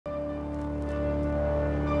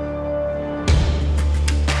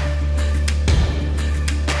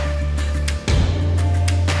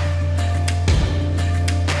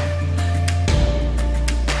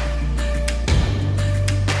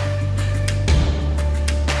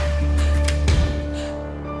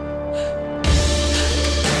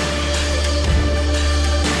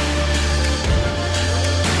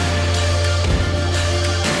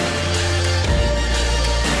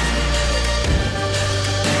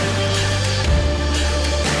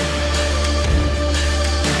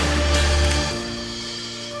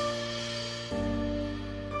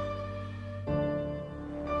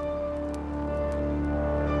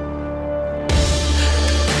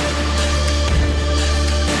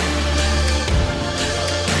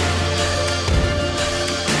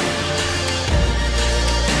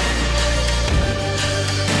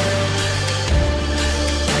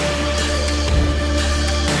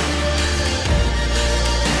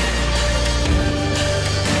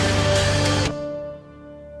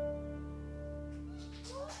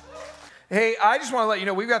Hey, I just want to let you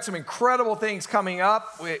know we've got some incredible things coming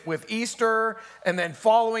up with Easter, and then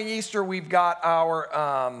following Easter, we've got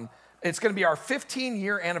our, it's going to be our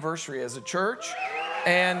 15-year anniversary as a church.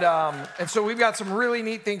 And so we've got some really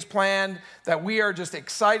neat things planned that we are just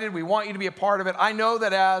excited. We want you to be a part of it. I know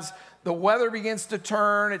that as the weather begins to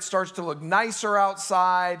turn, it starts to look nicer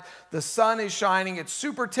outside, the sun is shining, it's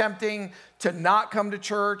super tempting to not come to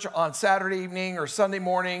church on Saturday evening or Sunday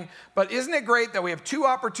morning. But isn't it great that we have two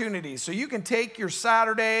opportunities? So you can take your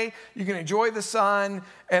Saturday, you can enjoy the sun,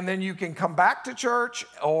 and then you can come back to church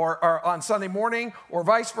or on Sunday morning or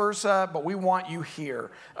vice versa, but we want you here.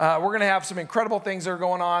 We're going to have some incredible things that are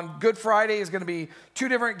going on. Good Friday is going to be two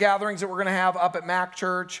different gatherings that we're going to have up at Mac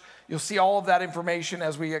Church. You'll see all of that information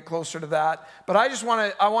as we get closer to that. But I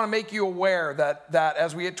want to make you aware that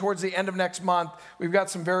as we get towards the end of next month, we've got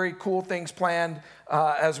some very cool things planned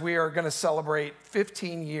as we are going to celebrate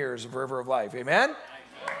 15 years of River of Life. Amen?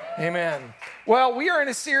 Amen. Well, we are in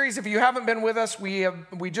a series. If you haven't been with us, we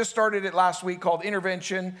just started it last week called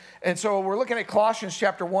Intervention. And so we're looking at Colossians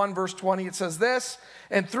chapter 1, verse 20. It says this,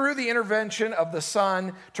 "And through the intervention of the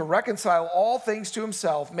Son to reconcile all things to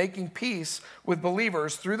himself, making peace with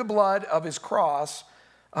believers through the blood of his cross,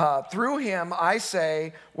 through him, I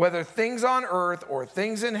say, whether things on earth or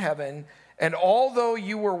things in heaven, and although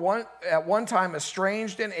you were at one time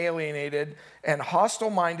estranged and alienated and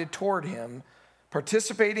hostile-minded toward him,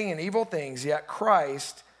 participating in evil things, yet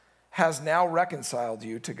Christ has now reconciled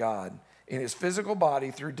you to God in his physical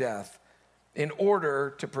body through death, in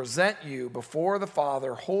order to present you before the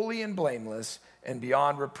Father holy and blameless and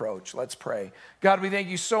beyond reproach." Let's pray. God, we thank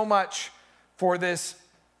you so much for this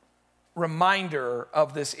reminder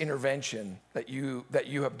of this intervention that you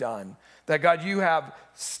have done. That, God, you have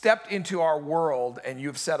stepped into our world and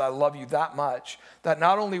you've said, I love you that much, that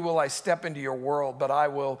not only will I step into your world, but I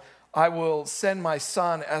will send my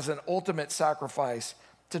Son as an ultimate sacrifice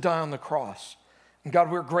to die on the cross. And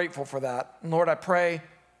God, we're grateful for that. And Lord, I pray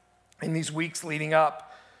in these weeks leading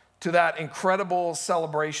up to that incredible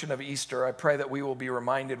celebration of Easter, I pray that we will be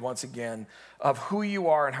reminded once again of who you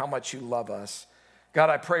are and how much you love us. God,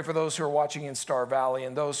 I pray for those who are watching in Star Valley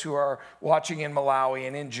and those who are watching in Malawi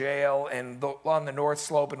and in jail and on the North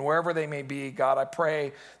Slope and wherever they may be. God, I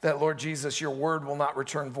pray that, Lord Jesus, your word will not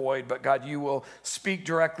return void, but God, you will speak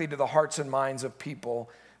directly to the hearts and minds of people.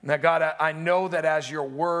 Now, God, I know that as your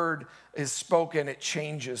word is spoken, it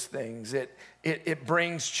changes things. It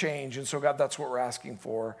brings change. And so, God, that's what we're asking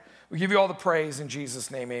for. We give you all the praise in Jesus'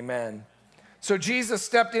 name, amen. So Jesus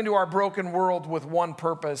stepped into our broken world with one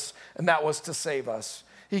purpose, and that was to save us.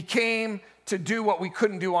 He came to do what we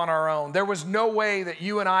couldn't do on our own. There was no way that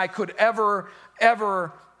you and I could ever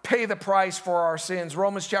pay the price for our sins.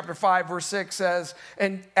 Romans chapter 5, verse 6 says,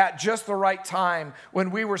 "And at just the right time,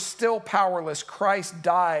 when we were still powerless, Christ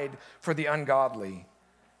died for the ungodly."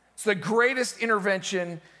 It's the greatest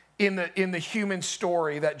intervention in the human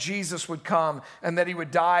story, that Jesus would come and that he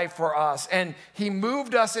would die for us. And he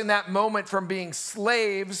moved us in that moment from being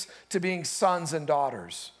slaves to being sons and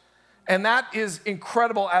daughters. And that is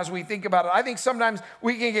incredible as we think about it. I think sometimes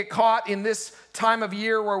we can get caught in this time of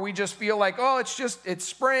year where we just feel like, oh, it's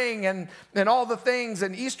spring and all the things,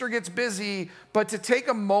 and Easter gets busy. But to take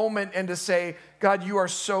a moment and to say, God, you are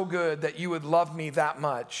so good that you would love me that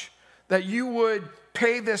much, that you would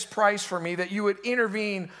pay this price for me, that you would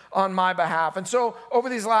intervene on my behalf. And so over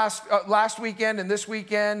these last weekend and this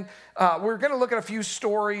weekend, we're going to look at a few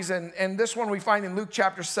stories. And this one we find in Luke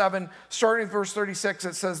chapter 7, starting with verse 36.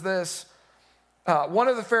 It says this, one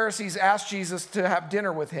of the Pharisees asked Jesus to have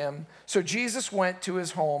dinner with him. So Jesus went to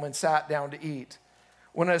his home and sat down to eat.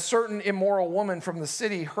 When a certain immoral woman from the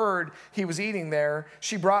city heard he was eating there,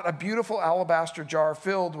 she brought a beautiful alabaster jar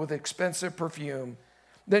filled with expensive perfume.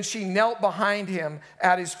 Then she knelt behind him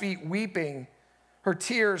at his feet, weeping. Her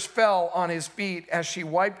tears fell on his feet as she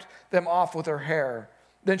wiped them off with her hair.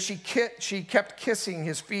 Then she kept kissing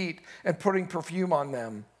his feet and putting perfume on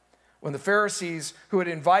them. When the Pharisees who had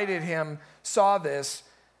invited him saw this,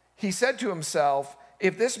 he said to himself,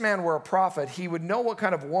 if this man were a prophet, he would know what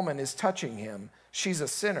kind of woman is touching him. She's a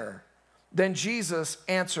sinner. Then Jesus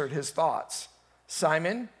answered his thoughts.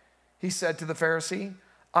 Simon, he said to the Pharisee,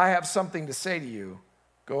 I have something to say to you.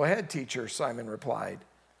 Go ahead, teacher, Simon replied.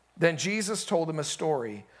 Then Jesus told him a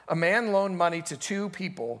story. A man loaned money to two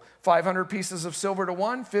people, 500 pieces of silver to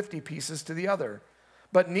one, 50 pieces to the other.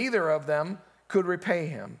 But neither of them could repay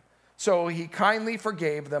him. So he kindly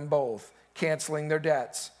forgave them both, canceling their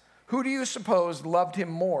debts. Who do you suppose loved him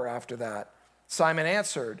more after that? Simon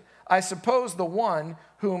answered, I suppose the one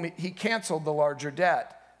whom he canceled the larger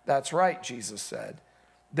debt. That's right, Jesus said.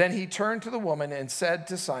 Then he turned to the woman and said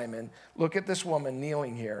to Simon, look at this woman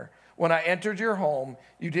kneeling here. When I entered your home,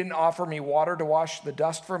 you didn't offer me water to wash the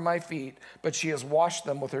dust from my feet, but she has washed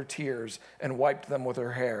them with her tears and wiped them with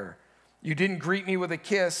her hair. You didn't greet me with a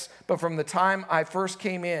kiss, but from the time I first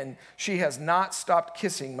came in, she has not stopped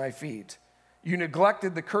kissing my feet. You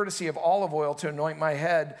neglected the courtesy of olive oil to anoint my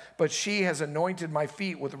head, but she has anointed my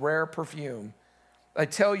feet with rare perfume. I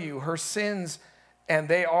tell you, her sins, and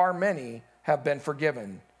they are many, have been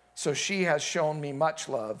forgiven. So she has shown me much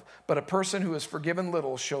love, but a person who is forgiven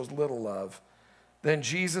little shows little love. Then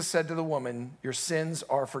Jesus said to the woman, your sins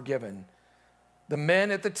are forgiven. The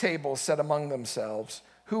men at the table said among themselves,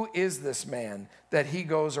 who is this man that he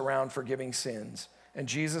goes around forgiving sins? And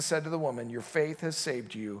Jesus said to the woman, your faith has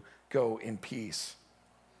saved you. Go in peace.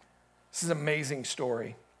 This is an amazing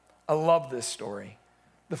story. I love this story.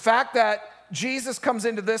 The fact that Jesus comes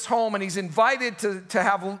into this home and he's invited to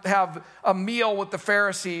have a meal with the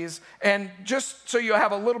Pharisees. And just so you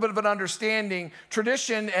have a little bit of an understanding,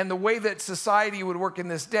 tradition and the way that society would work in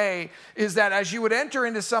this day is that as you would enter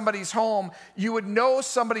into somebody's home, you would know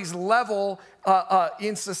somebody's level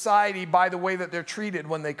in society by the way that they're treated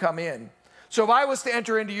when they come in. So if I was to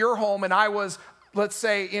enter into your home and I was, let's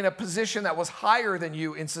say, in a position that was higher than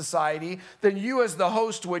you in society, then you as the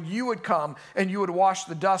host would come and you would wash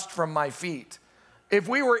the dust from my feet. If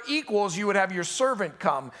we were equals, you would have your servant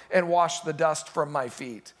come and wash the dust from my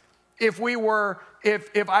feet. If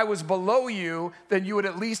I was below you, then you would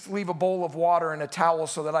at least leave a bowl of water and a towel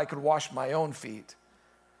so that I could wash my own feet.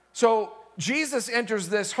 So Jesus enters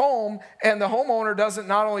this home, and the homeowner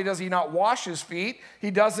not only does he not wash his feet, he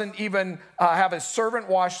doesn't even have his servant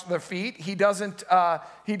wash the feet. He doesn't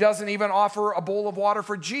even offer a bowl of water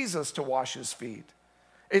for Jesus to wash his feet.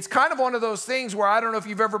 It's kind of one of those things where I don't know if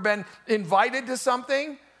you've ever been invited to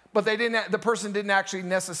something, but the person didn't actually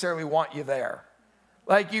necessarily want you there.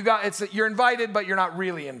 Like you're invited, but you're not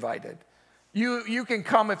really invited. You can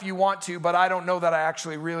come if you want to, but I don't know that I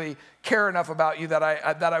actually really care enough about you that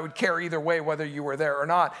I would care either way whether you were there or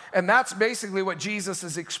not. And that's basically what Jesus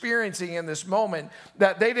is experiencing in this moment,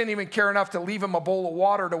 that they didn't even care enough to leave him a bowl of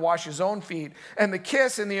water to wash his own feet. And the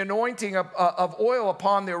kiss and the anointing of oil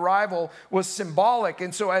upon the arrival was symbolic.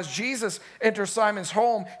 And so as Jesus enters Simon's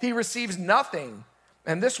home, he receives nothing.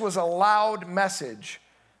 And this was a loud message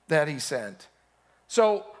that he sent.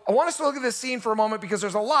 So I want us to look at this scene for a moment because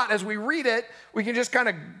there's a lot. As we read it, we can just kind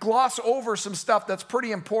of gloss over some stuff that's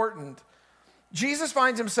pretty important. Jesus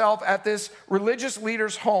finds himself at this religious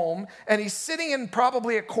leader's home, and he's sitting in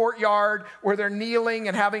probably a courtyard where they're kneeling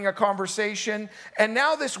and having a conversation. And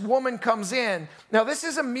now this woman comes in. Now this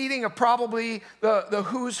is a meeting of probably the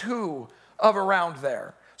who's who of around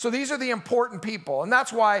there. So these are the important people, and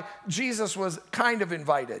that's why Jesus was kind of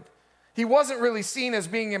invited. He wasn't really seen as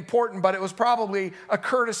being important, but it was probably a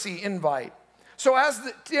courtesy invite. So as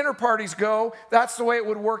the dinner parties go, that's the way it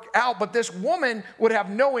would work out. But this woman would have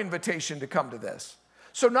no invitation to come to this.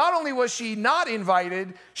 So not only was she not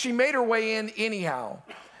invited, she made her way in anyhow.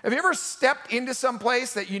 Have you ever stepped into some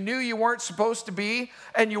place that you knew you weren't supposed to be,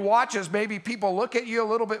 and you watch as maybe people look at you a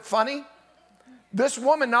little bit funny? This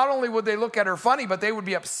woman, not only would they look at her funny, but they would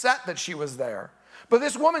be upset that she was there. But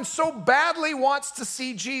this woman so badly wants to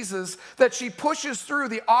see Jesus that she pushes through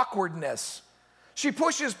the awkwardness. She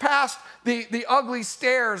pushes past the ugly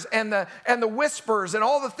stares and the whispers and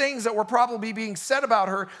all the things that were probably being said about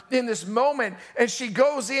her in this moment, and she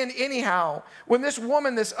goes in anyhow. When this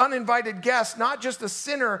woman, this uninvited guest, not just a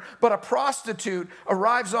sinner, but a prostitute,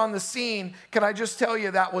 arrives on the scene, can I just tell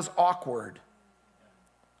you that was awkward?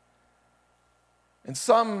 And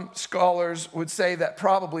some scholars would say that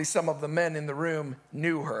probably some of the men in the room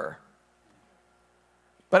knew her.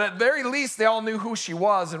 But at very least, they all knew who she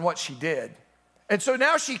was and what she did. And so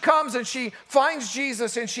now she comes and she finds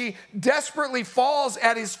Jesus and she desperately falls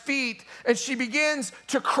at his feet and she begins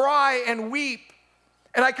to cry and weep.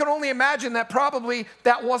 And I can only imagine that probably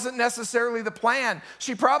that wasn't necessarily the plan.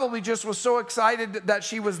 She probably just was so excited that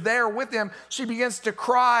she was there with him. She begins to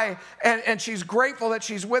cry and she's grateful that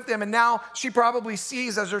she's with him. And now she probably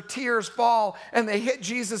sees as her tears fall and they hit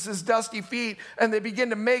Jesus's dusty feet and they begin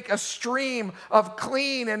to make a stream of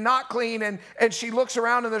clean and not clean. And she looks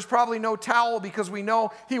around and there's probably no towel because we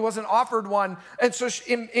know he wasn't offered one. And so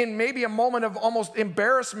in maybe a moment of almost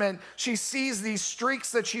embarrassment, she sees these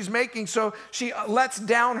streaks that she's making. So she lets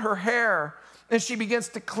down her hair and she begins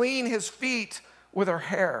to clean his feet with her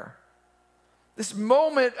hair. This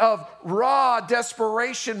moment of raw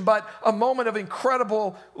desperation, but a moment of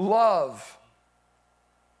incredible love.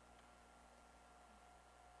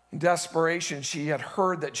 In desperation, she had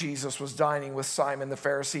heard that Jesus was dining with Simon the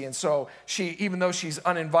Pharisee, and so she, even though she's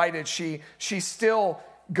uninvited, she still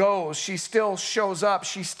goes. She still shows up.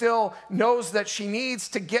 She still knows that she needs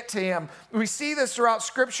to get to him. We see this throughout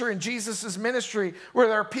Scripture in Jesus' ministry, where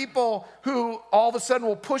there are people who all of a sudden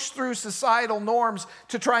will push through societal norms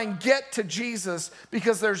to try and get to Jesus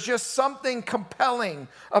because there's just something compelling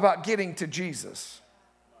about getting to Jesus.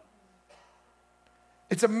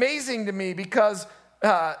 It's amazing to me because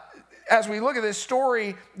as we look at this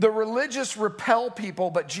story, the religious repel people,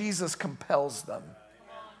 but Jesus compels them.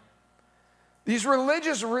 These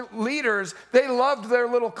religious leaders, they loved their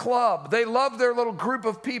little club. They loved their little group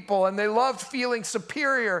of people, and they loved feeling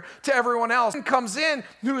superior to everyone else. And comes in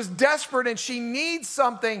who is desperate, and she needs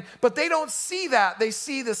something, but they don't see that. They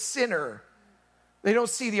see the sinner. They don't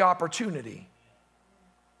see the opportunity.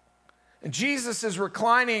 And Jesus is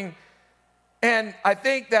reclining, and I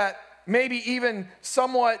think that maybe even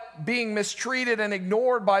somewhat being mistreated and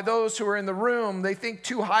ignored by those who are in the room. They think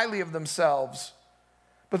too highly of themselves.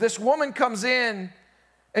 But this woman comes in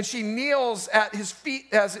and she kneels at his feet,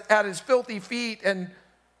 at his filthy feet, and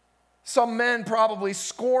some men probably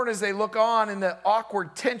scorn as they look on, and the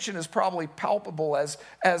awkward tension is probably palpable as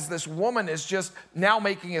this woman is just now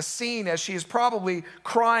making a scene, as she is probably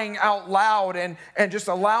crying out loud and just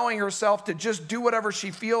allowing herself to just do whatever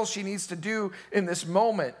she feels she needs to do in this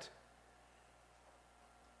moment.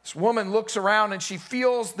 This woman looks around and she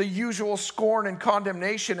feels the usual scorn and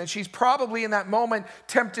condemnation, and she's probably in that moment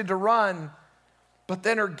tempted to run, but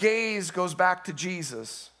then her gaze goes back to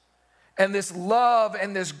Jesus, and this love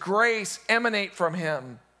and this grace emanate from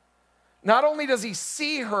him. Not only does he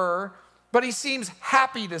see her, but he seems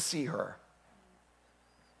happy to see her.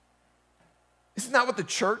 Isn't that what the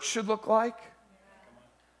church should look like?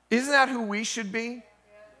 Isn't that who we should be?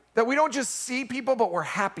 That we don't just see people, but we're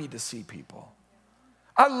happy to see people.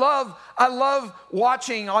 I love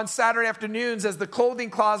watching on Saturday afternoons as the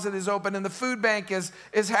clothing closet is open and the food bank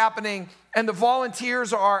is happening, and the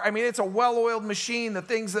volunteers it's a well-oiled machine, the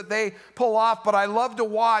things that they pull off, but I love to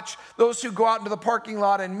watch those who go out into the parking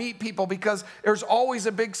lot and meet people, because there's always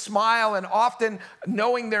a big smile, and often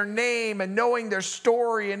knowing their name and knowing their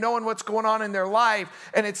story and knowing what's going on in their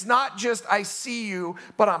life. And it's not just I see you,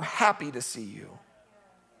 but I'm happy to see you.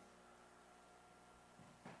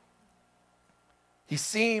 He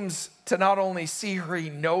seems to not only see her, he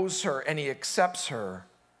knows her and he accepts her.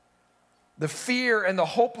 The fear and the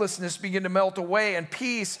hopelessness begin to melt away, and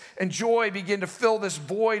peace and joy begin to fill this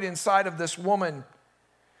void inside of this woman.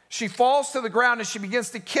 She falls to the ground and she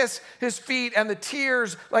begins to kiss his feet, and the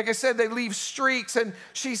tears, like I said, they leave streaks, and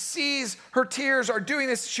she sees her tears are doing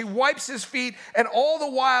this. She wipes his feet, and all the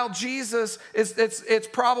while Jesus it's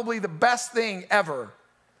probably the best thing ever.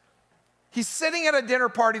 He's sitting at a dinner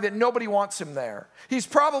party that nobody wants him there. He's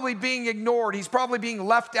probably being ignored. He's probably being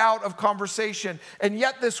left out of conversation. And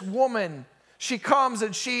yet this woman, she comes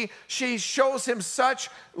and she shows him such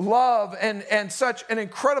love and such an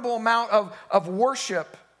incredible amount of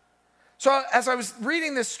worship. So as I was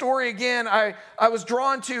reading this story again, I was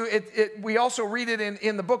drawn to it. We also read it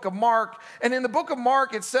in the book of Mark. And in the book of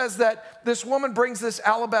Mark, it says that this woman brings this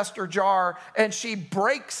alabaster jar and she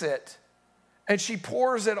breaks it. And she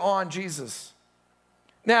pours it on Jesus.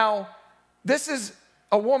 Now, this is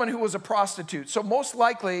a woman who was a prostitute. So most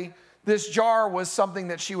likely, this jar was something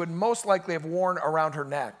that she would most likely have worn around her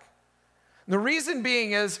neck. And the reason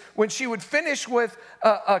being is when she would finish with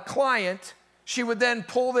a client, she would then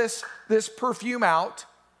pull this perfume out,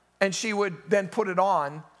 and she would then put it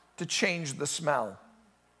on to change the smell.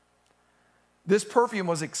 This perfume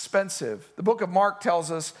was expensive. The book of Mark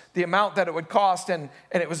tells us the amount that it would cost, and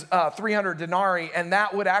it was 300 denarii, and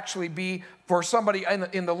that would actually be, for somebody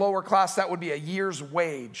in the lower class, that would be a year's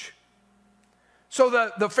wage. So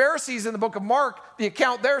the Pharisees in the book of Mark, the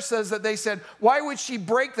account there says that they said, why would she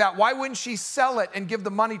break that? Why wouldn't she sell it and give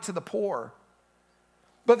the money to the poor?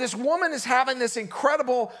 But this woman is having this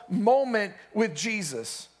incredible moment with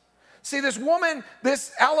Jesus. See, this woman,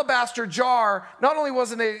 this alabaster jar, not only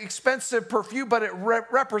was it an expensive perfume, but it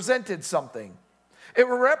represented something. It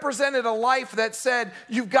represented a life that said,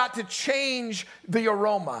 you've got to change the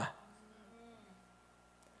aroma.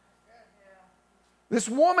 This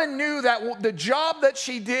woman knew that the job that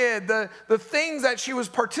she did, the things that she was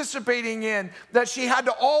participating in, that she had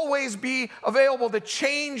to always be available to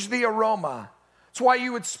change the aroma. That's why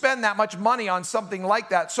you would spend that much money on something like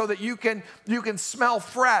that, so that you can smell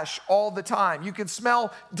fresh all the time. You can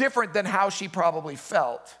smell different than how she probably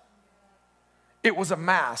felt. It was a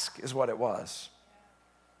mask, is what it was.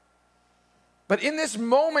 But in this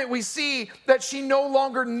moment, we see that she no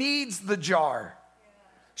longer needs the jar.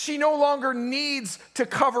 She no longer needs to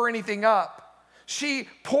cover anything up. She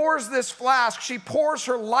pours this flask. She pours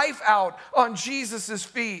her life out on Jesus'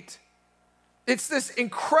 feet. It's this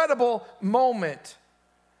incredible moment.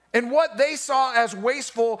 And what they saw as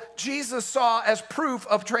wasteful, Jesus saw as proof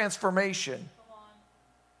of transformation.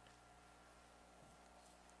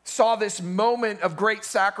 Saw this moment of great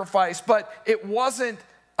sacrifice, but it wasn't,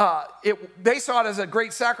 they saw it as a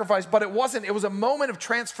great sacrifice, but it wasn't. It was a moment of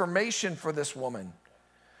transformation for this woman.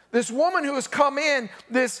 This woman who has come in,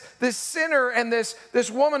 this sinner, and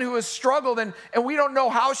this woman who has struggled, and we don't know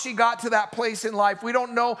how she got to that place in life. We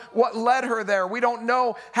don't know what led her there. We don't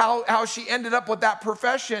know how she ended up with that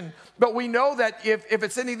profession. But we know that if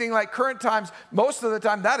it's anything like current times, most of the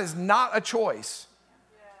time that is not a choice.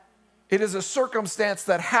 It is a circumstance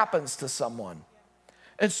that happens to someone.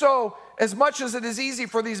 And so, as much as it is easy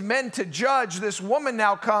for these men to judge, this woman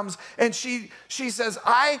now comes and she says,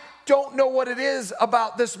 I don't know what it is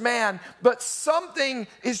about this man, but something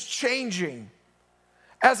is changing.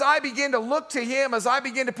 As I begin to look to him, as I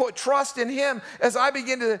begin to put trust in him, as I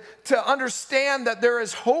begin to understand that there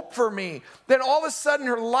is hope for me, then all of a sudden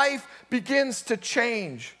her life begins to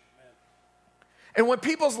change. And when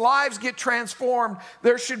people's lives get transformed,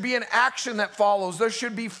 there should be an action that follows. There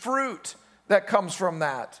should be fruit that comes from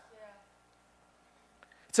that.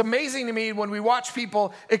 It's amazing to me when we watch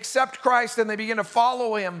people accept Christ and they begin to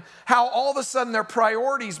follow him, how all of a sudden their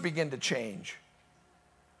priorities begin to change.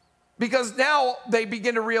 Because now they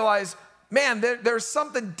begin to realize, man, there's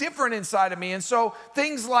something different inside of me. And so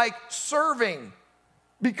things like serving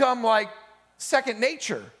become like second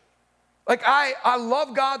nature. Like I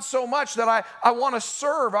love God so much that I want to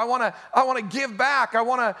serve. I want to give back. I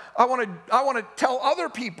want to tell other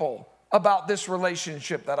people about this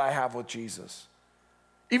relationship that I have with Jesus.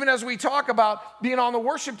 Even as we talk about being on the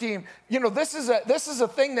worship team, this is a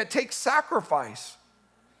thing that takes sacrifice.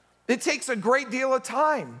 It takes a great deal of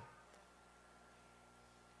time.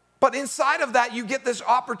 But inside of that, you get this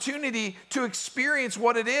opportunity to experience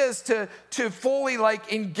what it is to fully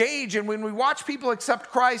engage. And when we watch people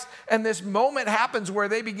accept Christ and this moment happens where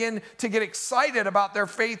they begin to get excited about their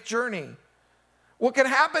faith journey, what can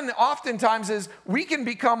happen oftentimes is we can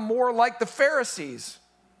become more like the Pharisees,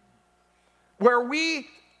 where we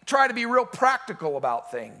try to be real practical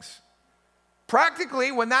about things.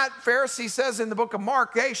 Practically, when that Pharisee says in the book of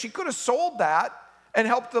Mark, hey, she could have sold that and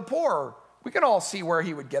helped the poor. We can all see where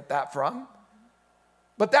he would get that from.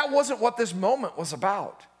 But that wasn't what this moment was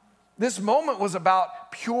about. This moment was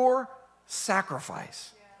about pure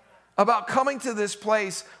sacrifice. About coming to this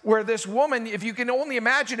place where this woman, if you can only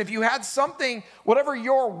imagine, if you had something, whatever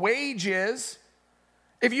your wage is,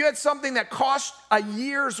 if you had something that cost a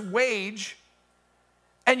year's wage,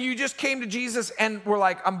 and you just came to Jesus and were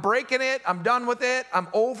like, I'm breaking it, I'm done with it, I'm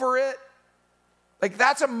over it. Like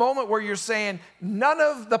that's a moment where you're saying, none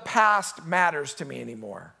of the past matters to me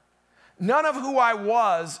anymore. None of who I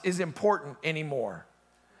was is important anymore.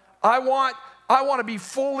 I want to be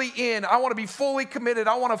fully in. I want to be fully committed.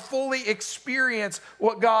 I want to fully experience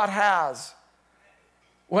what God has.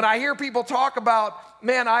 When I hear people talk about,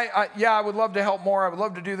 man, I would love to help more. I would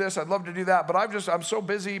love to do this. I'd love to do that. But I'm so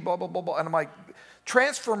busy, blah, blah, blah, blah. And I'm like,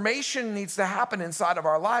 transformation needs to happen inside of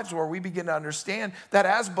our lives where we begin to understand that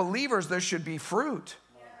as believers, there should be fruit.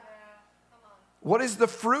 Yeah. What is the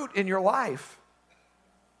fruit in your life?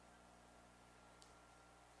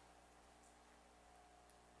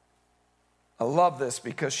 I love this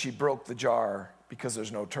because she broke the jar because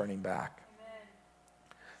there's no turning back.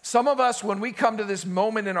 Some of us, when we come to this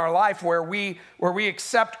moment in our life where we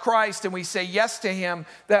accept Christ and we say yes to him,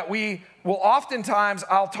 that we will oftentimes,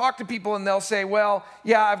 I'll talk to people and they'll say, well,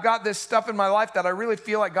 yeah, I've got this stuff in my life that I really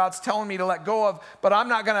feel like God's telling me to let go of, but I'm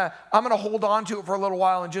gonna hold on to it for a little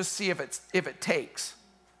while and just see if it takes,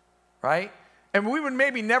 right? And we would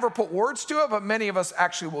maybe never put words to it, but many of us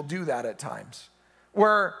actually will do that at times.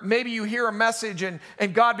 Where maybe you hear a message and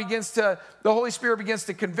the Holy Spirit begins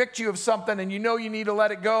to convict you of something and you know you need to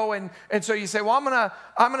let it go. And so you say, well, I'm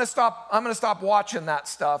gonna stop watching that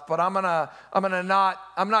stuff, but I'm not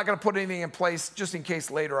gonna put anything in place just in case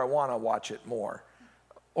later I wanna watch it more.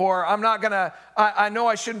 Or I know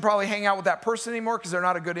I shouldn't probably hang out with that person anymore because they're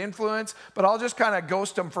not a good influence, but I'll just kind of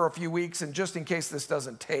ghost them for a few weeks and just in case this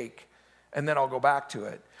doesn't take, and then I'll go back to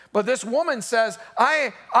it. But this woman says,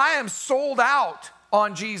 I am sold out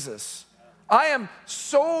on Jesus. I am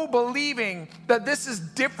so believing that this is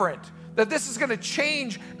different, that this is going to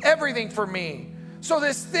change everything for me. So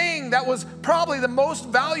this thing that was probably the most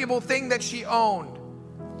valuable thing that she owned,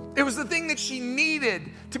 it was the thing that she needed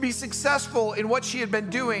to be successful in what she had been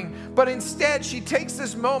doing, but instead she takes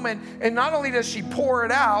this moment and not only does she pour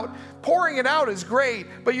it out, pouring it out is great,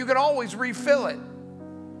 but you can always refill it.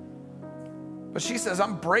 But she says,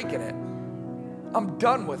 I'm breaking it. I'm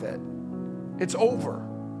done with it. It's over.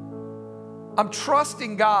 I'm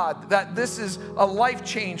trusting God that this is a life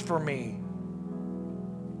change for me.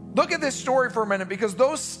 Look at this story for a minute, because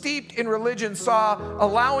those steeped in religion saw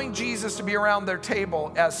allowing Jesus to be around their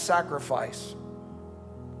table as sacrifice.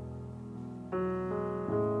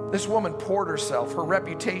 This woman poured herself, her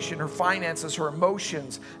reputation, her finances, her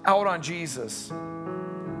emotions out on Jesus.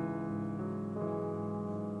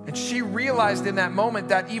 And she realized in that moment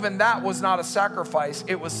that even that was not a sacrifice,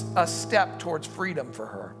 it was a step towards freedom for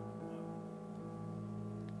her.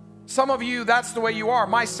 Some of you, that's the way you are.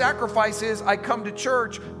 My sacrifice is I come to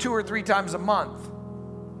church 2 or 3 times a month.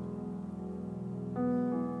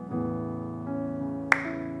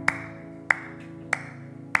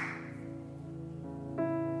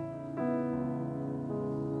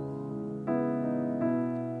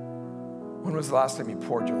 When was the last time you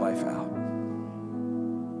poured your life out?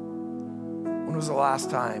 When was the last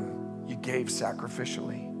time you gave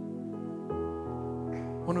sacrificially?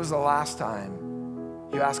 When was the last time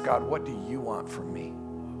you asked God, what do you want from me?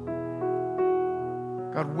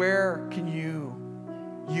 God, where can you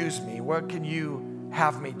use me? What can you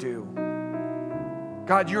have me do?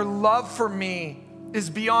 God, your love for me is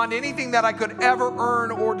beyond anything that I could ever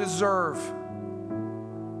earn or deserve.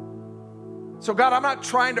 So God, I'm not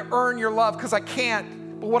trying to earn your love because I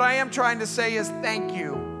can't, but what I am trying to say is thank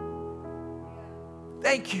you.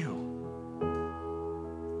 Thank you.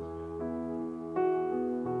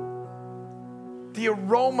 The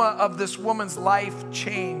aroma of this woman's life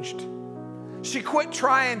changed. She quit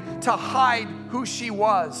trying to hide who she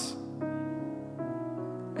was,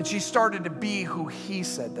 and she started to be who he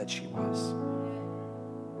said that she was.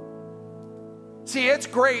 See, it's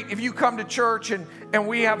great if you come to church and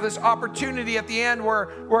we have this opportunity at the end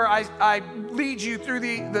where I lead you through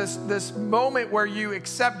this moment where you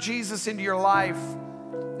accept Jesus into your life.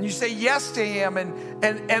 And you say yes to him, and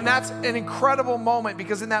that's an incredible moment,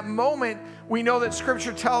 because in that moment, we know that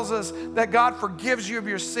Scripture tells us that God forgives you of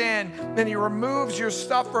your sin, then he removes your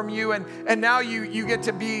stuff from you, and now you get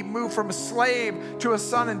to be moved from a slave to a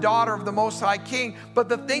son and daughter of the Most High King. But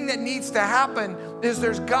the thing that needs to happen is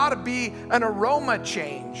there's got to be an aroma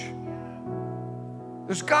change.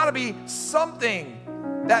 There's got to be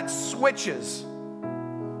something that switches.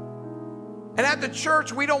 And at the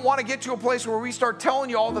church, we don't want to get to a place where we start telling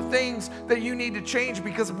you all the things that you need to change,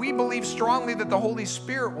 because we believe strongly that the Holy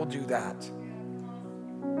Spirit will do that.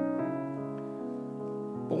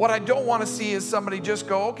 But what I don't want to see is somebody just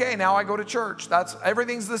go, okay, now I go to church.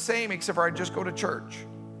 Everything's the same except for I just go to church.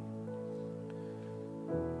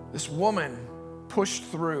 This woman pushed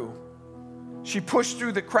through. She pushed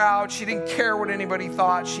through the crowd. She didn't care what anybody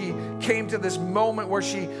thought. She came to this moment where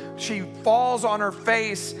she falls on her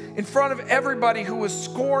face in front of everybody who was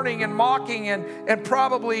scorning and mocking and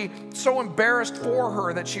probably so embarrassed for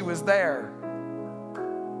her that she was there.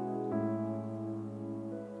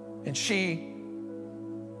 And she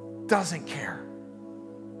doesn't care.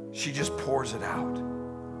 She just pours it out.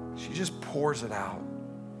 She just pours it out.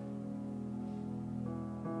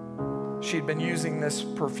 She'd been using this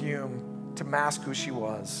perfume to mask who she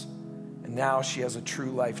was, and now she has a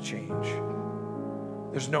true life change.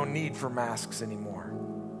 There's no need for masks anymore.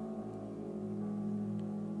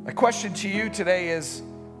 My question to you today is,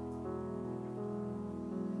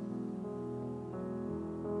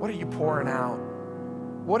 what are you pouring out?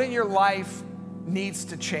 What in your life needs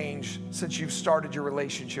to change since you've started your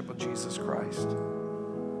relationship with Jesus Christ?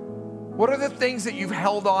 What are the things that you've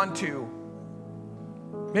held on to?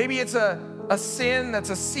 Maybe it's a sin that's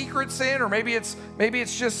a secret sin, or maybe it's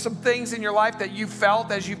just some things in your life that you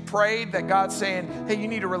felt as you've prayed that God's saying, hey, you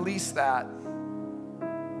need to release that.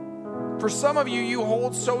 For some of you, you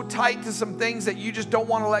hold so tight to some things that you just don't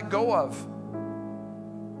want to let go of.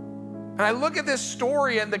 And I look at this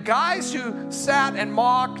story, and the guys who sat and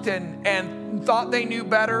mocked and thought they knew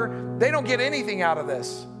better, they don't get anything out of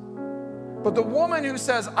this. But the woman who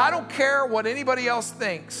says, I don't care what anybody else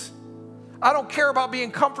thinks, I don't care about being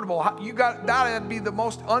comfortable. That'd be the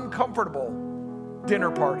most uncomfortable dinner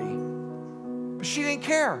party. But she didn't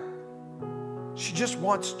care. She just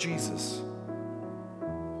wants Jesus.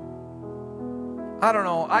 I don't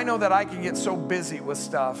know. I know that I can get so busy with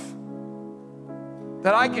stuff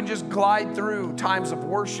that I can just glide through times of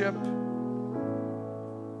worship,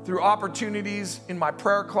 through opportunities in my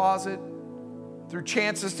prayer closet, through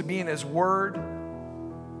chances to be in his word.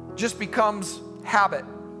 Just becomes habit.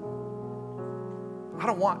 I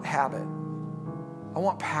don't want habit. I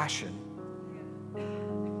want passion.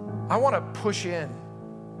 I want to push in.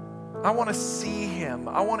 I want to see him.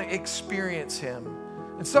 I want to experience him.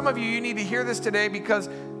 And some of you need to hear this today, because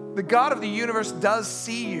the God of the universe does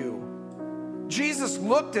see you. Jesus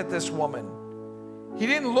looked at this woman He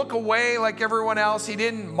didn't look away like everyone else. He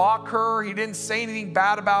didn't mock her. He didn't say anything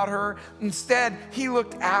bad about her. Instead, he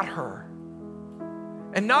looked at her.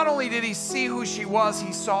 And not only did he see who she was,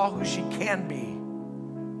 he saw who she can be.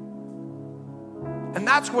 And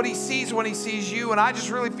that's what he sees when he sees you. And I just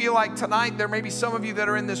really feel like tonight there may be some of you that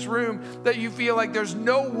are in this room that you feel like there's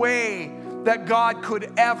no way that God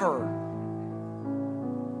could ever.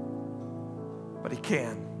 But he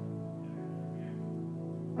can.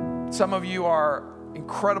 Some of you are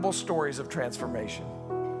incredible stories of transformation.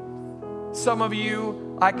 Some of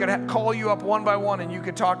you, I could call you up one by one and you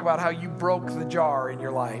could talk about how you broke the jar in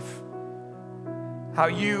your life. How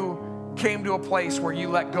you came to a place where you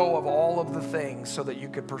let go of all of the things so that you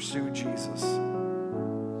could pursue Jesus.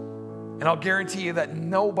 And I'll guarantee you that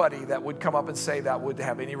nobody that would come up and say that would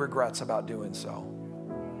have any regrets about doing so.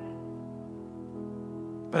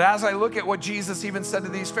 But as I look at what Jesus even said to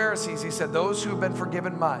these Pharisees, he said, those who have been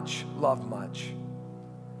forgiven much, love much.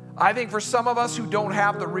 I think for some of us who don't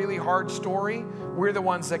have the really hard story, we're the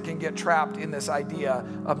ones that can get trapped in this idea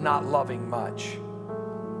of not loving much.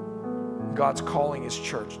 God's calling his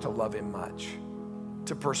church to love him much,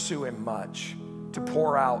 to pursue him much, to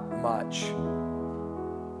pour out much,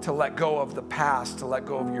 to let go of the past, to let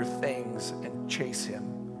go of your things and chase him.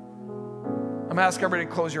 I'm going to ask everybody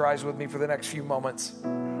to close your eyes with me for the next few moments.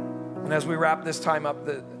 And as we wrap this time up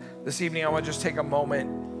this evening, I want to just take a moment.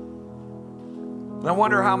 And I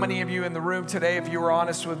wonder how many of you in the room today, if you were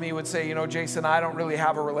honest with me, would say, you know, Jason, I don't really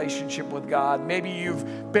have a relationship with God. Maybe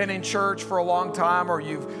you've been in church for a long time, or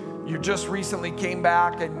you just recently came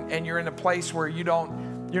back and you're in a place where you're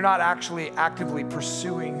not actually actively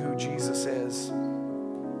pursuing who Jesus is.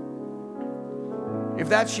 If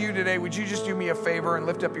that's you today, would you just do me a favor and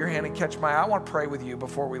lift up your hand and catch my eye? I want to pray with you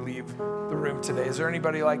before we leave the room today. Is there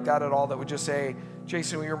anybody like that at all that would just say,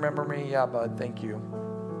 Jason, will you remember me? Yeah, bud, thank you.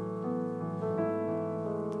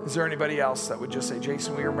 Is there anybody else that would just say,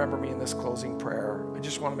 Jason, will you remember me in this closing prayer? I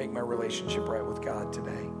just want to make my relationship right with God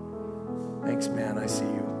today. Thanks, man. I see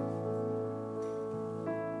you.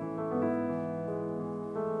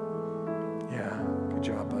 Yeah, good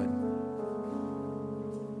job, bud.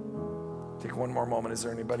 Take one more moment. Is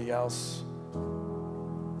there anybody else?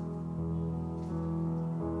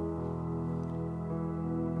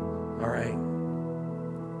 All right.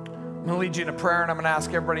 I'm going to lead you in a prayer, and I'm going to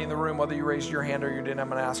ask everybody in the room, whether you raised your hand or you didn't, I'm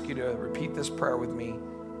going to ask you to repeat this prayer with me.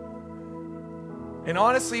 And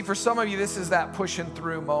honestly, for some of you, this is that pushing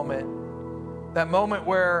through moment. That moment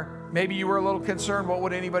where maybe you were a little concerned, what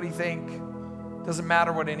would anybody think? Doesn't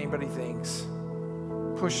matter what anybody thinks.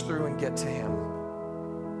 Push through and get to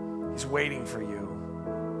him. He's waiting for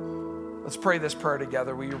you. Let's pray this prayer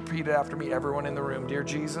together. Will you repeat it after me, everyone in the room? Dear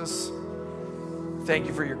Jesus, thank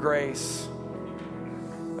you for your grace.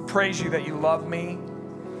 I praise you that you love me,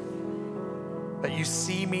 that you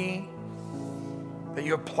see me, that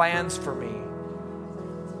you have plans for me.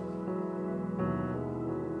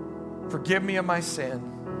 Forgive me of my sin.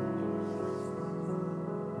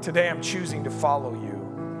 Today I'm choosing to follow you.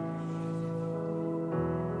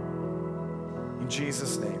 In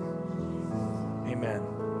Jesus' name, amen.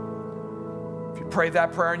 If you prayed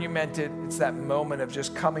that prayer and you meant it, it's that moment of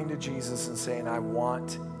just coming to Jesus and saying, I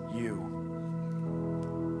want you.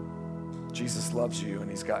 Jesus loves you and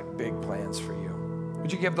he's got big plans for you.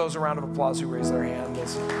 Would you give those a round of applause who raised their hand?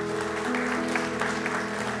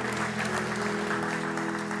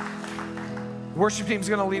 The worship team's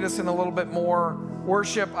going to lead us in a little bit more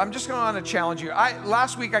worship. I'm just going to challenge you.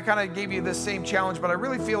 Last week I kind of gave you this same challenge, but I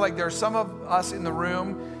really feel like there are some of us in the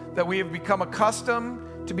room that we have become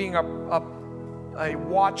accustomed to being a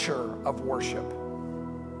watcher of worship.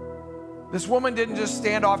 This woman didn't just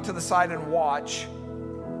stand off to the side and watch.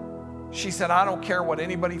 She said, I don't care what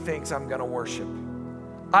anybody thinks, I'm going to worship.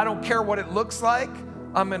 I don't care what it looks like,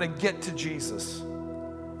 I'm going to get to Jesus.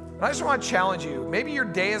 And I just want to challenge you. Maybe your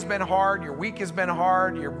day has been hard, your week has been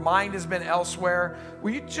hard, your mind has been elsewhere.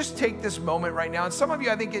 Will you just take this moment right now? And some of you,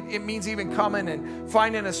 I think it means even coming and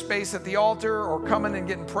finding a space at the altar or coming and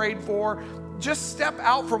getting prayed for. Just step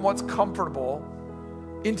out from what's comfortable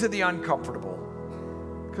into the uncomfortable.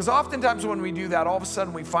 Because oftentimes when we do that, all of a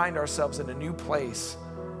sudden we find ourselves in a new place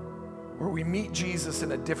where we meet Jesus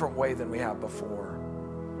in a different way than we have before.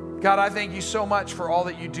 God, I thank you so much for all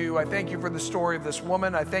that you do. I thank you for the story of this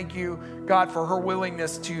woman. I thank you, God, for her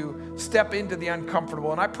willingness to step into the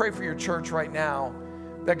uncomfortable. And I pray for your church right now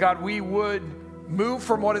that, God, we would move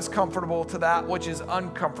from what is comfortable to that which is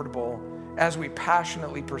uncomfortable as we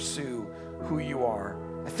passionately pursue who you are.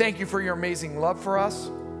 I thank you for your amazing love for us.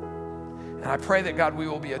 And I pray that, God, we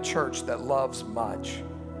will be a church that loves much.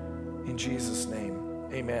 In Jesus' name,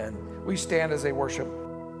 amen. We stand as they worship.